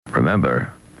Remember,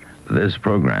 this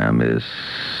program is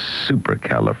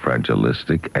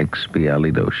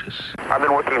supercalifragilisticexpialidocious. I've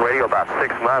been working in radio about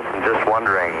 6 months and just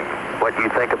wondering what you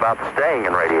think about staying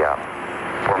in radio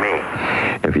for me.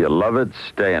 If you love it,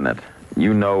 stay in it.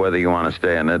 You know whether you want to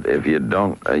stay in it. If you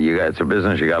don't, it's a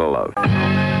business you got to love.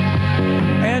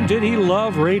 And did he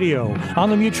love radio?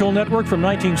 On the Mutual Network from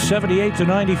 1978 to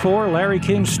 94, Larry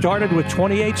King started with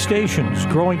 28 stations,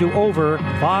 growing to over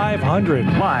 500.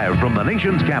 Live from the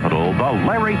nation's capital, The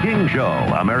Larry King Show,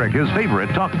 America's favorite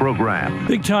talk program.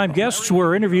 Big-time guests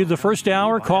were interviewed the first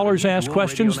hour, callers asked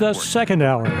questions the second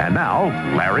hour. And now,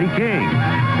 Larry King.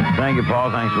 Thank you, Paul.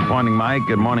 Thanks for pointing, Mike.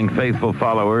 Good morning, faithful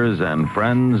followers and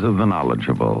friends of the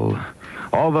knowledgeable.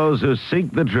 All those who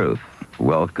seek the truth,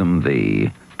 welcome thee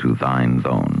to thine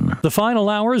throne. The final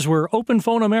hours were Open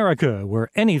Phone America, where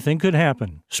anything could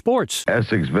happen. Sports.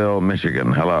 Essexville,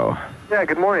 Michigan. Hello. Yeah,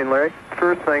 good morning, Larry.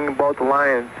 First thing about the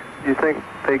Lions, do you think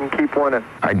they can keep winning?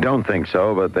 I don't think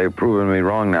so, but they've proven me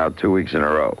wrong now 2 weeks in a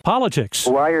row. Politics.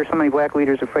 Why are so many black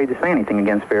leaders afraid to say anything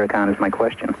against Farrakhan is my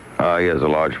question. He has a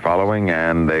large following,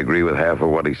 and they agree with half of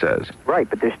what he says. Right,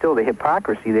 but there's still the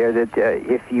hypocrisy there that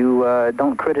if you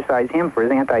don't criticize him for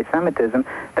his anti-Semitism,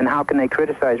 then how can they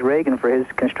criticize Reagan for his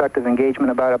constructive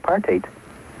engagement about apartheid?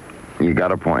 You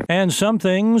got a point. And some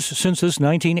things since this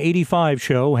 1985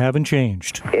 show haven't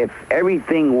changed. If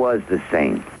everything was the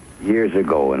same years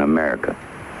ago in America,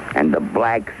 and the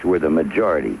blacks were the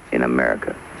majority in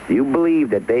America, do you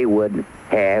believe that they would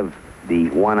have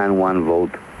the one-on-one vote?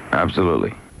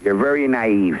 Absolutely. You're very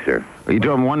naive, sir. Are you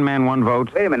doing one man, one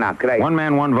vote? Wait a minute now, could I... One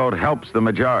man, one vote helps the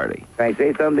majority. Can I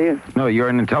say something to you? No, you're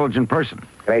an intelligent person.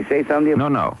 Can I say something to you?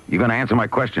 No. You're going to answer my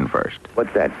question first.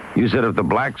 What's that? You said if the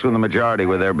blacks were the majority,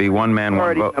 would there be one man,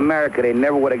 one vote? In America, they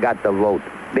never would have got the vote.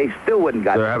 They still wouldn't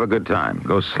got Sir, have a good time.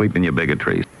 Go sleep in your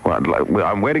bigotry.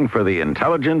 I'm waiting for the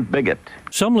intelligent bigot.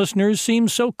 Some listeners seem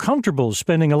so comfortable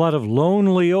spending a lot of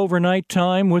lonely overnight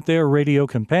time with their radio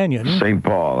companion. St.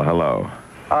 Paul, hello.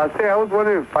 Say, I was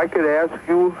wondering if I could ask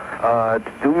you to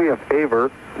do me a favor.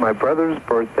 My brother's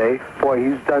birthday. Boy,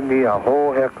 he's done me a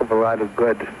whole heck of a lot of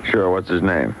good. Sure, what's his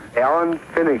name? Alan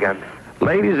Finnegan.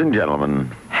 Ladies and gentlemen,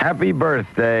 happy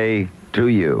birthday to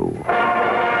you.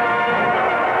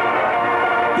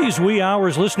 These wee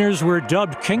hours listeners were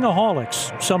dubbed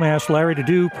Kingaholics. Some asked Larry to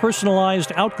do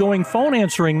personalized outgoing phone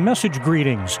answering message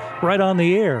greetings right on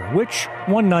the air, which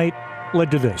one night led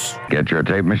to this. Get your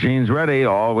tape machines ready,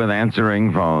 all with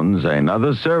answering phones.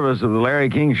 Another service of the Larry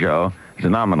King Show. It's a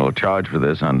nominal charge for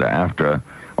this under AFTRA.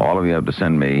 All of you have to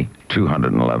send me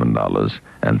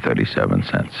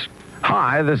 $211.37.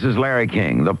 Hi, this is Larry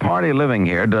King. The party living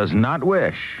here does not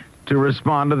wish to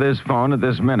respond to this phone at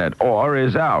this minute, or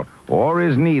is out, or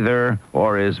is neither,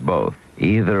 or is both.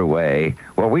 Either way,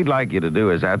 what we'd like you to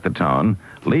do is at the tone,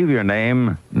 leave your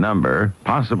name, number,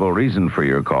 possible reason for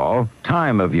your call,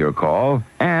 time of your call,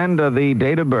 and the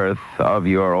date of birth of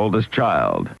your oldest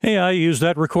child. Hey, I use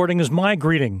that recording as my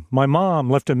greeting. My mom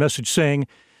left a message saying,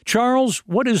 Charles,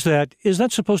 what is that? Is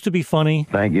that supposed to be funny?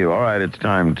 Thank you. All right, it's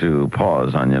time to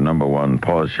pause on your number one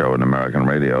pause show in American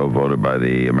radio, voted by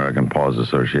the American Pause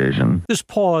Association. This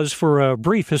pause for a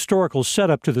brief historical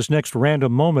setup to this next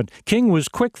random moment. King was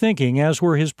quick thinking, as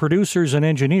were his producers and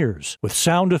engineers, with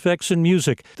sound effects and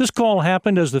music. This call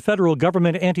happened as the federal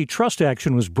government antitrust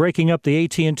action was breaking up the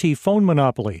AT&T phone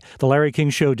monopoly. The Larry King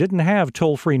Show didn't have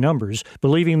toll-free numbers,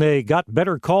 believing they got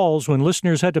better calls when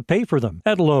listeners had to pay for them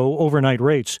at low overnight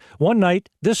rates. One night,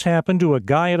 this happened to a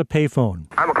guy at a payphone.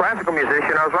 I'm a classical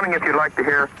musician. I was wondering if you'd like to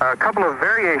hear a couple of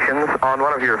variations on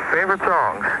one of your favorite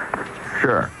songs.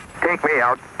 Sure. Take me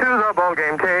out to the ball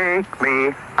game. Take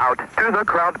me out to the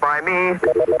crowd by me.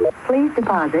 Please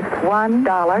deposit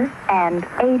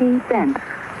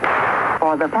 $1.80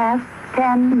 for the past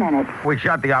 10 minutes. We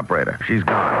shot the operator. She's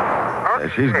gone.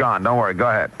 Okay. She's gone. Don't worry. Go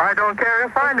ahead. I don't care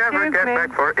if I never get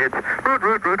back for it's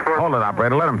root for... Hold it,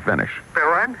 operator. Let him finish. Say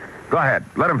what? Go ahead.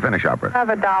 Let him finish, operator. Have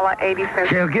 $1.80.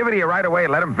 She'll give it to you right away.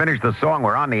 Let him finish the song.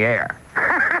 We're on the air.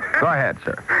 Go ahead,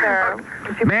 sir. Sir.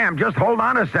 Ma'am, just hold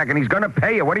on a second. He's going to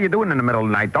pay you. What are you doing in the middle of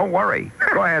the night? Don't worry.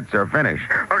 Go ahead, sir. Finish.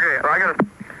 Okay, I got to...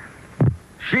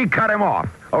 She cut him off.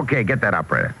 Okay, get that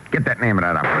operator. Get that name of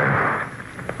that operator.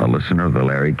 A listener of the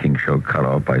Larry King Show cut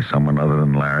off by someone other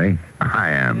than Larry? I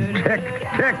am ticked.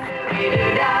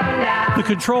 The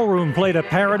control room played a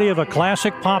parody of a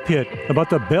classic pop hit about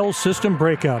the Bell System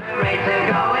breakup.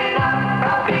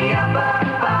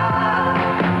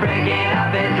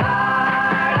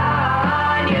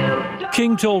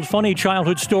 King told funny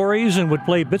childhood stories and would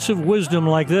play bits of wisdom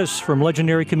like this from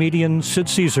legendary comedian Sid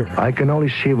Caesar. I can only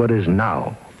see what is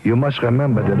now. You must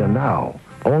remember that the now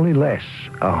only lasts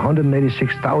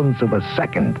 186 thousandths of a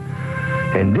second.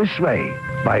 And this way,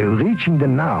 by reaching the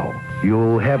now, if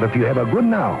you have a good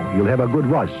now, you'll have a good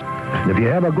was. And if you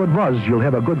have a good was, you'll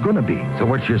have a good gonna be. So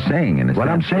what you're saying, in a What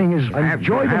I'm sense, saying is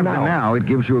enjoy the now. Now, it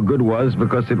gives you a good was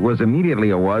because it was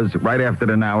immediately a was right after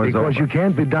the now is over. Because you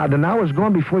can't be down. The now is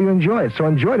gone before you enjoy it. So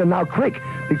enjoy the now quick,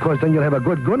 because then you'll have a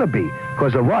good gonna be.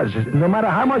 Because a was, no matter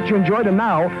how much you enjoy the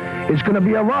now, it's gonna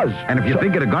be a was. And if you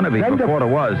think of the gonna be before the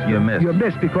was, you miss. You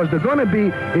miss, because the gonna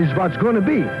be is what's gonna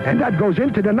be. And that goes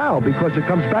into the now, because it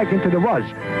comes back into the was,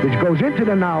 which goes into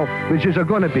the now, which is a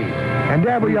gonna be. And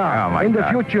there we are, in the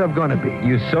future of gonna be.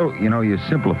 You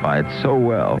simplify it so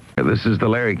well. This is the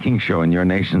Larry King Show in your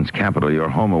nation's capital, your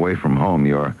home away from home,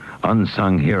 your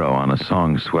unsung hero on a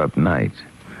song-swept night.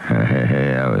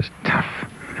 That was tough.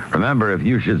 Remember, if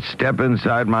you should step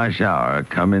inside my shower,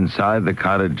 come inside the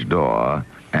cottage door,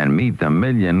 and meet the $1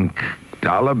 million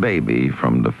baby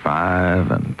from the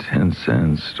 5 and 10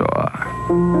 cent store.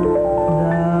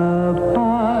 The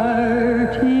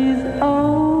party's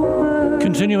over.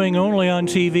 Continuing only on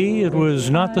TV, it was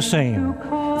not the same.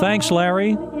 Thanks,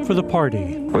 Larry, for the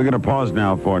party. We're going to pause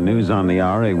now for news on the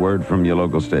hour, a word from your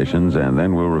local stations, and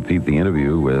then we'll repeat the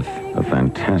interview with a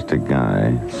fantastic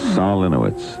guy, Saul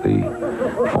Inowitz,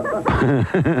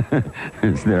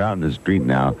 they're out in the street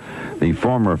now, the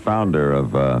former founder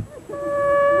of...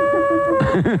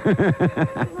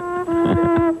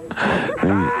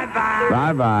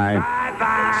 Bye-bye.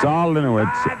 Saul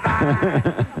Inowitz.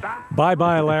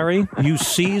 Bye-bye, Larry. You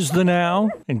seized the now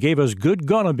and gave us good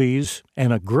gonna-bees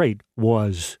and a great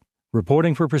was.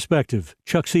 Reporting for Perspective,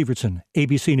 Chuck Sivertsen,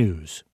 ABC News.